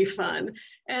only fun.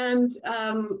 And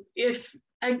if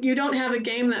you don't have a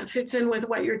game that fits in with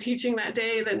what you're teaching that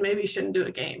day, then maybe you shouldn't do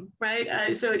a game,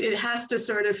 right? So it has to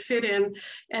sort of fit in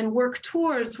and work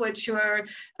towards what your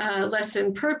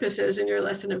lesson purpose is and your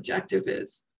lesson objective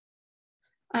is.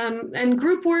 And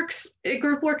group work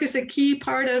is a key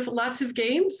part of lots of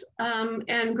games,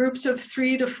 and groups of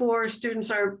 3 to 4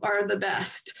 students are the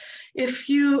best. If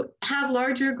you have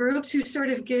larger groups, you sort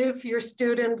of give your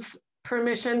students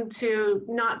permission to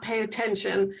not pay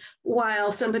attention while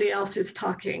somebody else is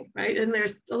talking, right? And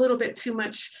there's a little bit too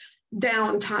much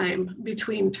downtime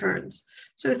between turns.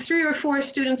 So 3 or 4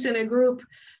 students in a group,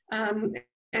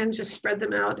 and just spread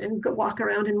them out and go walk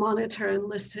around and monitor and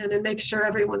listen and make sure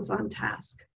everyone's on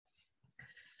task.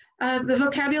 The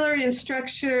vocabulary and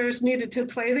structures needed to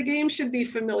play the game should be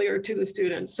familiar to the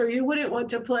students. So you wouldn't want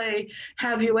to play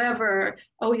have you ever,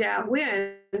 oh yeah,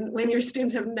 when your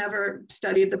students have never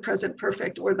studied the present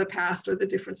perfect or the past or the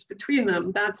difference between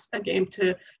them. That's a game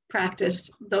to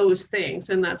practice those things,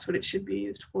 and that's what it should be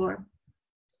used for.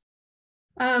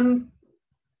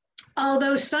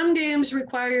 Although some games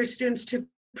require your students to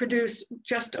produce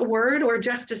just a word or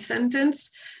just a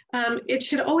sentence, it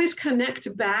should always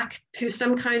connect back to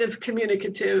some kind of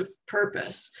communicative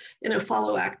purpose in a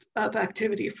follow-up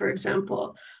activity, for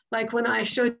example. Like when I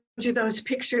showed you those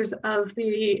pictures of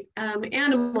the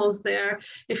animals there,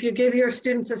 if you give your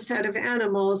students a set of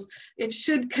animals, it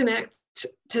should connect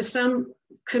to some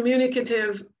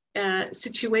communicative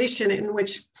situation in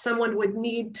which someone would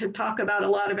need to talk about a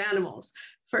lot of animals,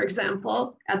 for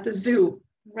example, at the zoo.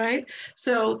 Right?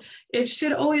 So it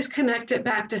should always connect it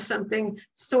back to something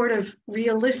sort of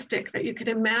realistic that you could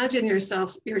imagine your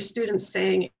students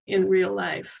saying in real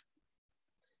life.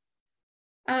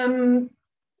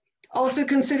 Also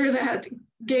consider that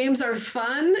games are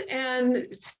fun and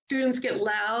students get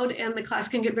loud and the class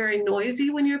can get very noisy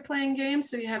when you're playing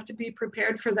games. So you have to be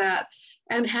prepared for that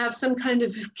and have some kind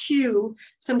of cue,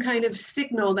 some kind of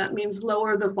signal that means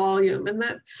lower the volume. And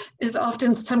that is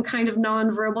often some kind of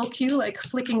nonverbal cue, like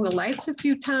flicking the lights a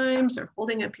few times or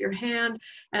holding up your hand,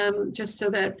 just so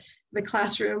that the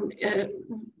classroom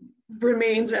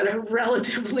remains at a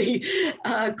relatively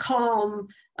calm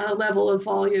level of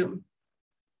volume.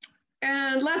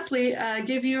 And lastly,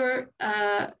 give your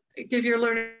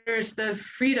learners the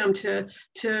freedom to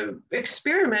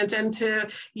experiment and to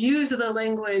use the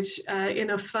language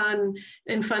in fun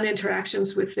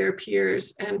interactions with their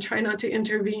peers, and try not to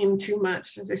intervene too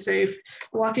much. As I say, if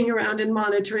walking around and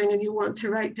monitoring and you want to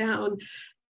write down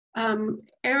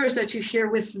errors that you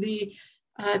hear with the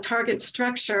target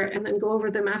structure and then go over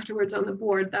them afterwards on the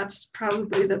board, that's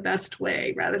probably the best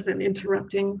way rather than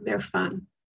interrupting their fun.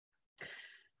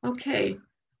 Okay.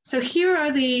 So here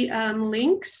are the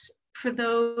links for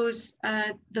those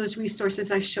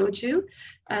resources I showed you.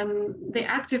 They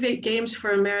activate games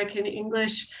for American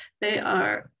English. They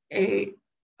are I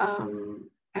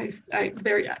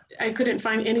couldn't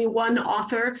find any one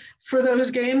author for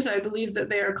those games. I believe that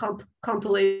they are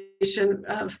compilation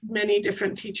of many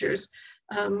different teachers'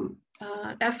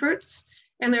 efforts,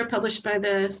 and they're published by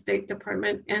the State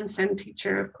Department, and Send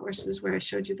Teacher, of course, is where I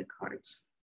showed you the cards.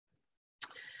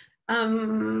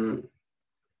 And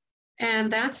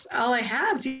that's all I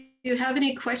have. Do you have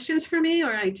any questions for me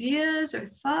or ideas or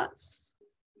thoughts?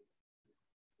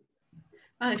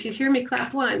 If you hear me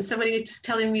clap one, somebody is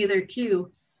telling me their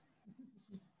cue.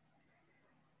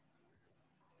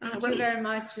 Thank you very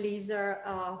much, Lisa,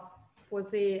 for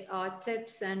the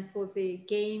tips and for the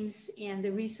games and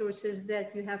the resources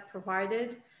that you have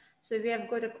provided. So we have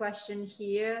got a question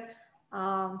here.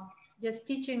 Just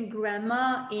teaching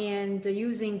grammar and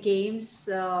using games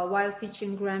while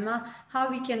teaching grammar, how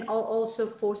we can also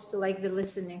foster like the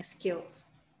listening skills?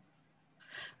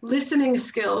 Listening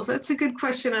skills, that's a good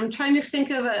question. I'm trying to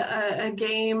think of a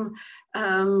game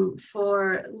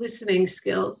for listening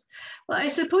skills. Well, I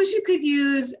suppose you could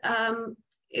use,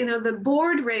 the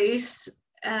board race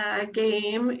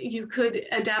game, you could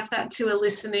adapt that to a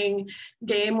listening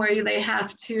game where they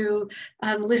have to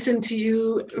listen to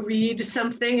you read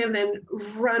something and then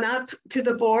run up to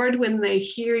the board when they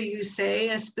hear you say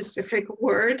a specific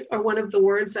word or one of the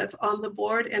words that's on the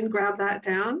board and grab that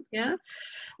down. Yeah.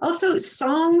 Also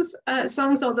songs,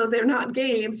 although they're not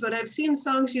games, but I've seen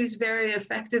songs used very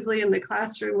effectively in the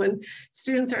classroom when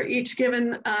students are each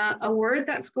given a word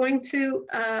they're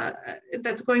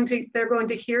going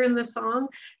to hear in the song.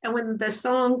 And when the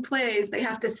song plays, they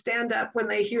have to stand up when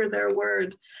they hear their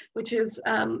word, which is,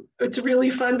 it's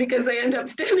really fun because they end up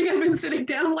standing up and sitting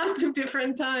down lots of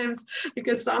different times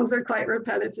because songs are quite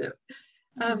repetitive.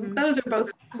 Those are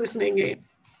both listening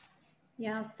games.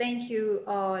 Yeah, thank you,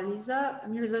 Lisa.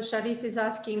 Mirza Sharif is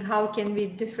asking, how can we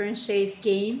differentiate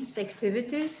games,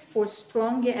 activities for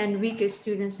stronger and weaker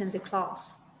students in the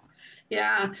class?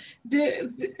 Yeah,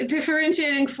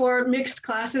 differentiating for mixed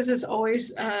classes is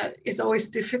always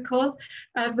difficult.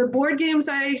 The board games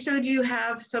I showed you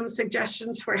have some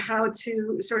suggestions for how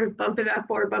to sort of bump it up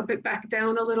or bump it back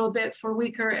down a little bit for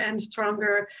weaker and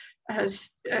stronger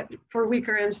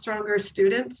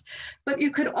students. But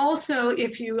you could also,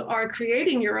 if you are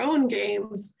creating your own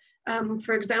games,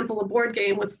 for example, a board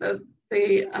game with the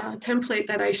template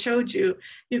that I showed you,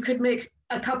 you could make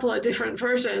a couple of different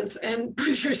versions and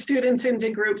put your students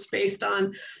into groups based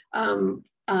on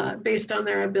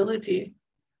their ability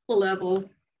level.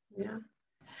 Yeah.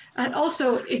 And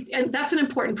also, and that's an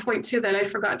important point too that I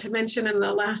forgot to mention in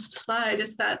the last slide,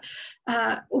 is that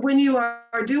when you are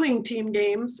doing team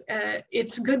games,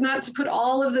 it's good not to put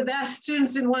all of the best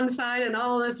students in one side and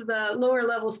all of the lower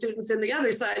level students in the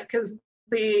other side, because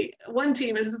the one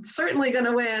team is certainly going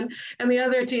to win and the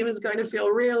other team is going to feel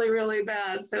really, really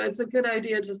bad. So it's a good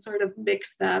idea to sort of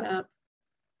mix that up.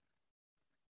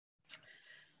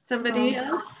 Somebody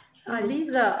else?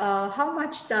 Lisa, how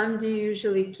much time do you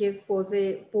usually give for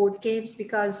the board games?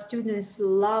 Because students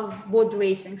love board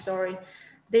racing, sorry.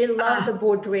 They love the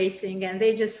board racing and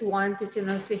they just wanted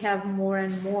to have more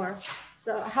and more.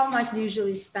 So how much do you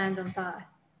usually spend on that?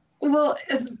 Well,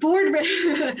 the board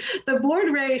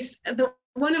race,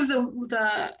 one of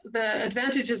the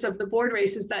advantages of the board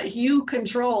race is that you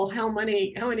control how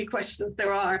many questions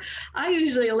there are. I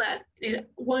usually let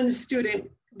one student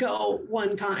go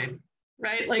one time,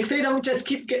 right? Like they don't just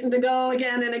keep getting to go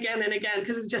again and again and again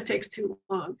because it just takes too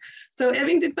long. So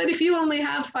but if you only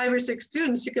have 5 or 6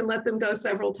 students, you can let them go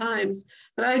several times.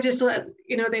 But I just let,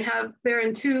 they're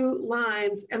in 2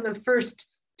 lines and the first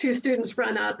 2 students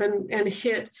run up and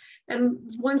hit. And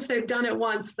once they've done it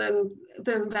once, then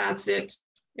that's it.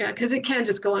 Yeah, because it can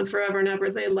just go on forever and ever.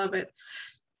 They love it.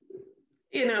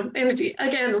 And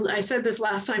again, I said this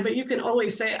last time, but you can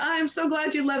always say, I'm so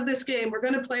glad you love this game. We're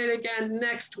going to play it again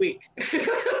next week.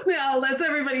 Now, let's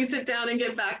everybody sit down and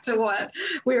get back to what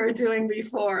we were doing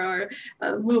before or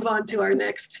move on to our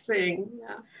next thing.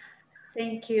 Yeah.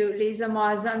 Thank you. Lisa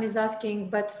Mazam is asking,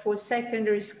 but for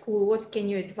secondary school, what can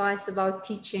you advise about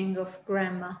teaching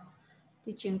grammar,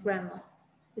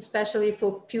 especially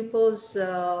for pupils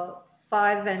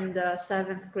 5 and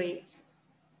 7th grades?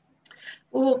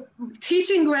 Well,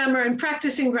 teaching grammar and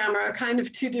practicing grammar are kind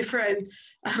of 2 different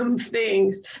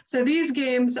things. So these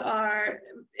games are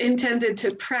intended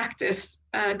to practice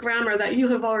grammar that you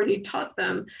have already taught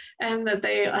them and that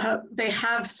they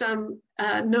have some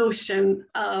notion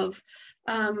of.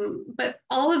 But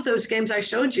all of those games I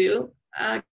showed you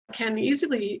can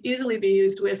easily be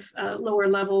used with lower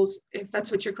levels, if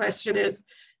that's what your question is,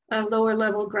 lower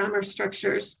level grammar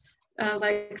structures,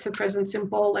 like the present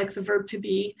simple, like the verb to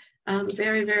be.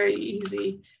 Very, very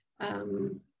easy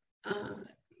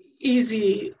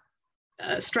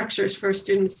structures for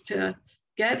students to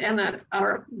get and that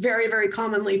are very, very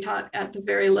commonly taught at the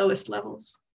very lowest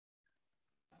levels.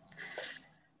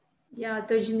 Yeah,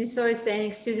 Dojiniso is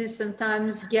saying students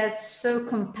sometimes get so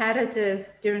competitive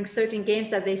during certain games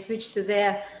that they switch to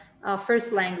their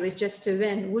first language just to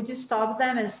win. Would you stop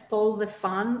them and spoil the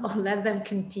fun or let them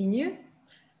continue?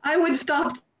 I would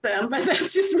stop them, but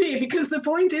that's just me because the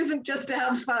point isn't just to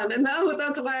have fun. And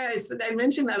that's why I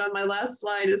mentioned that on my last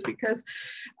slide, is because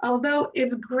although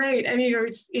it's great, I mean,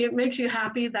 it makes you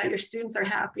happy that your students are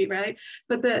happy, right?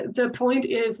 But the point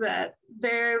is that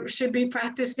they should be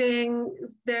practicing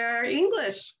their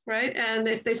English, right? And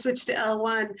if they switch to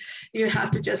L1, you have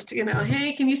to just,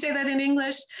 hey, can you say that in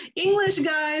English? English,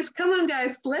 guys, come on,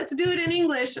 guys, let's do it in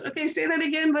English. Okay, say that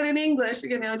again, but in English,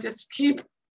 just keep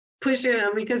pushing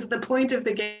them, because the point of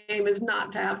the game is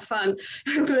not to have fun.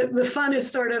 The fun is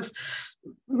sort of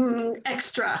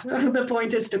extra. The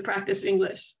point is to practice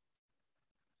English.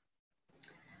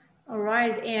 All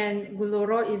right, and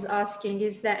Guloro is asking,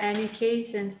 is there any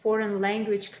case in foreign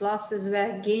language classes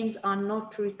where games are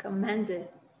not recommended?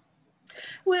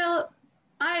 Well,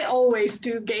 I always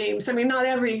do games. I mean, not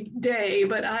every day,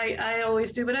 but I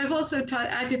always do. But I've also taught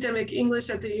academic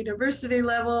English at the university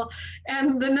level.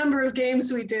 And the number of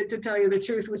games we did, to tell you the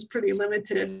truth, was pretty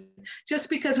limited, just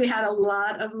because we had a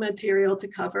lot of material to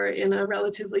cover in a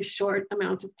relatively short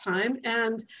amount of time.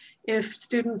 And if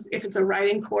it's a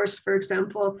writing course, for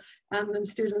example, then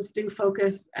students do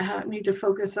need to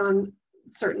focus on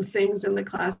certain things in the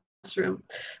classroom.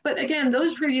 But again,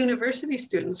 those were university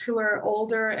students who are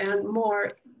older and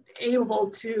more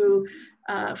able to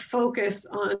focus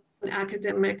on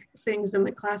academic things in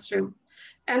the classroom.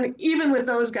 And even with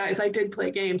those guys, I did play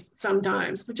games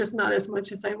sometimes, but just not as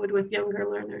much as I would with younger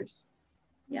learners.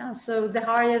 Yeah, so the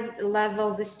higher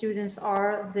level the students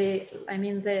are, the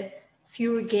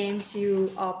fewer games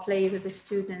you play with the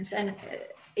students. And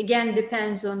again,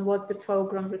 depends on what the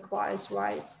program requires,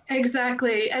 right?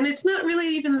 Exactly. And it's not really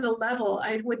even the level.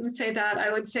 I wouldn't say that. I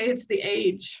would say it's the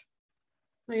age.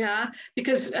 Yeah,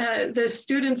 because the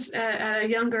students at a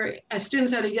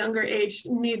younger age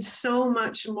need so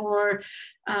much more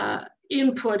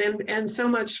input and so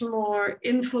much more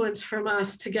influence from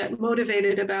us to get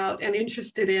motivated about and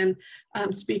interested in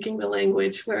speaking the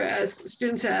language. Whereas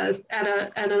students at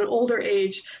an older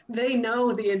age, they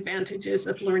know the advantages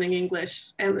of learning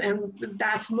English, and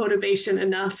that's motivation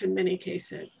enough in many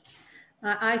cases.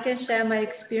 I can share my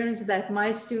experience that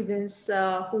my students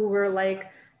who were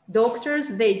like doctors,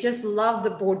 they just love the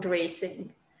board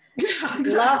racing. Yeah,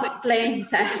 exactly. Love playing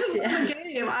that. Yeah.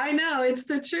 Game. I know, it's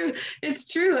the truth. It's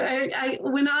true.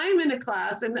 When I'm in a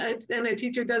class and a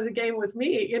teacher does a game with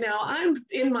me, I'm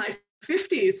in my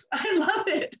 50s. I love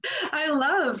it. I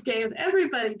love games.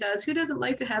 Everybody does. Who doesn't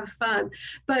like to have fun?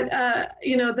 But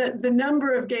the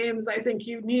number of games I think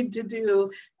you need to do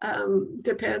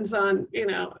depends on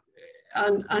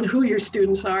on who your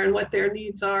students are and what their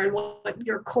needs are and what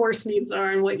your course needs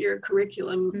are and what your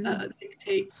curriculum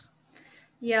dictates.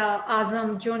 Yeah,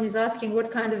 Azam John is asking,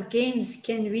 what kind of games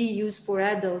can we use for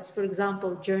adults? For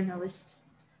example, journalists.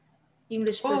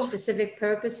 English for specific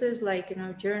purposes, like,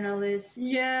 journalists.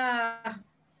 Yeah.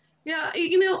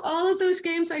 All of those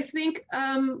games, I think,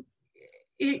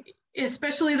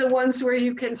 especially the ones where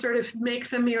you can sort of make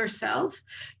them yourself.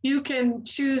 You can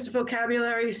choose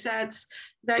vocabulary sets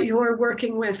that you're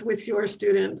working with your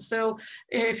students. So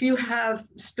if you have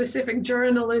specific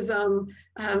journalism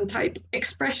type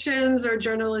expressions or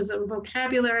journalism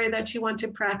vocabulary that you want to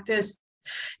practice,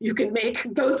 you can make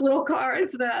those little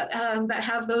cards that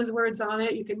have those words on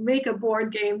it. You can make a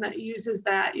board game that uses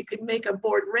that. You can make a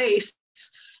board race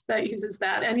that uses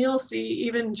that. And you'll see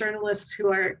even journalists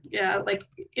who are, like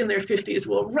in their 50s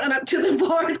will run up to the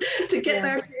board to get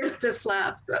their ears to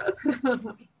slap.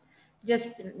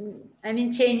 Just,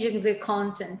 changing the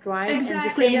content, right?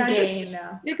 Exactly. And the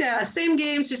same game. Same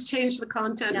games, just change the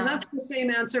content. And that's the same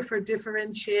answer for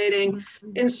differentiating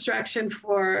instruction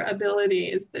for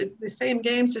abilities. The same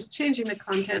games, just changing the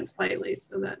content slightly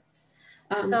so that.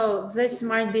 So this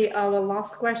might be our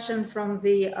last question from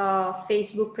the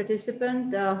Facebook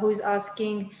participant who is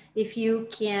asking if you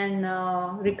can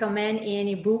recommend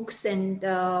any books and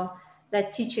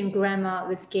that teaching grammar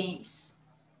with games.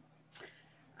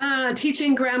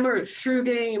 Teaching grammar through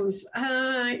games.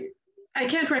 I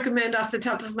can't recommend off the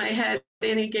top of my head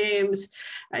any games.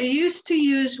 I used to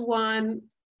use one.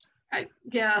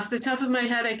 Off the top of my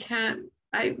head, I can't.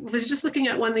 I was just looking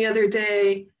at one the other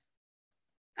day.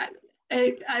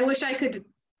 I wish I could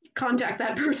contact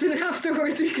that person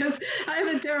afterwards because I have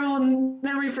a terrible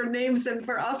memory for names and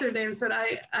for author names, but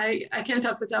I can't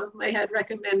off the top of my head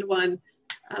recommend one.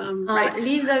 Right.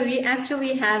 Lisa, we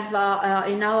actually have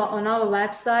on our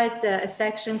website a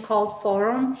section called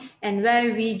forum, and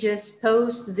where we just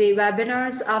post the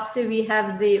webinars. After we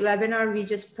have the webinar, we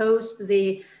just post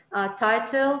the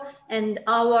title, and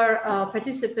our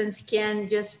participants can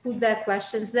just put their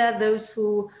questions there. Those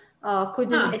who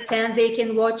couldn't attend, they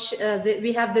can watch.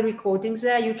 We have the recordings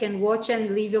there. You can watch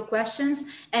and leave your questions,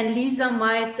 and Lisa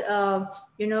might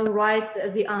write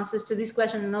the answers to this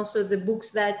question and also the books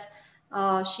that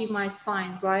she might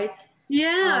find, right?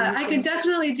 Yeah, I can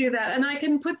definitely do that, and I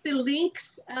can put the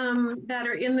links that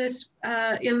are in this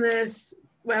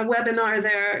webinar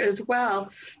there as well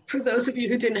for those of you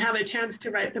who didn't have a chance to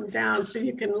write them down, so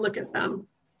you can look at them.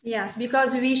 Yes,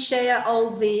 because we share all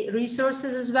the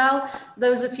resources as well.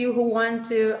 Those of you who want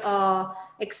to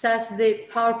access the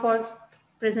PowerPoint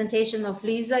presentation of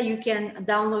Lisa, you can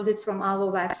download it from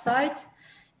our website.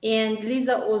 And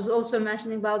Lisa was also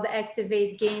mentioning about the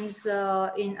Activate games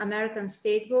in American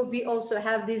State Go. We also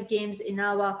have these games in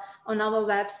on our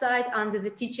website under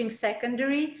the Teaching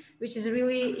Secondary, which is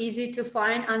really easy to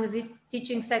find. Under the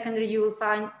Teaching Secondary, you will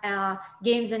find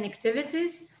games and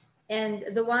activities. And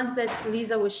the ones that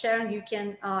Lisa was sharing, you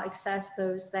can access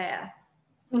those there.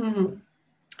 Mm-hmm.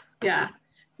 Yeah,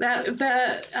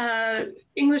 the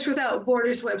English Without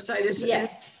Borders website is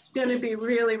going to be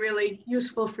really, really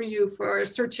useful for you for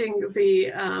searching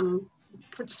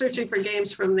for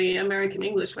games from the American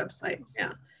English website.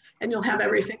 Yeah, and you'll have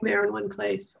everything there in one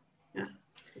place. Yeah,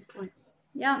 good point.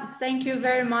 Yeah, thank you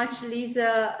very much,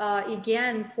 Lisa,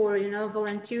 again for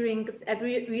volunteering.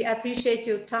 We appreciate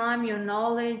your time, your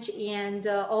knowledge, and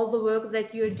all the work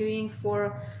that you're doing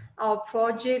for our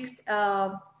project.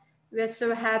 We're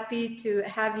so happy to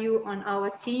have you on our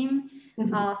team.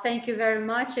 Thank you very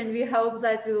much, and we hope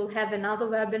that we will have another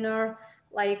webinar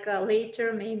like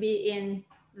later, maybe in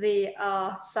the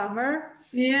summer.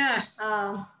 Yes.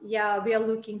 Yeah, we are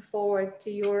looking forward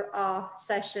to your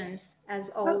sessions as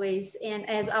always, and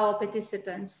as our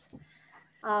participants.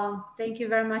 Thank you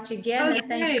very much again, and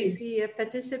thank you to your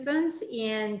participants.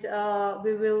 And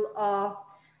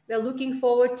we're looking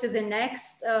forward to the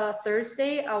next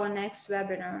Thursday, our next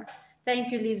webinar.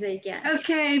 Thank you, Lisa, again.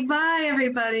 Okay, bye,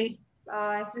 everybody.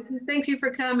 Bye. Thank you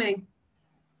for coming.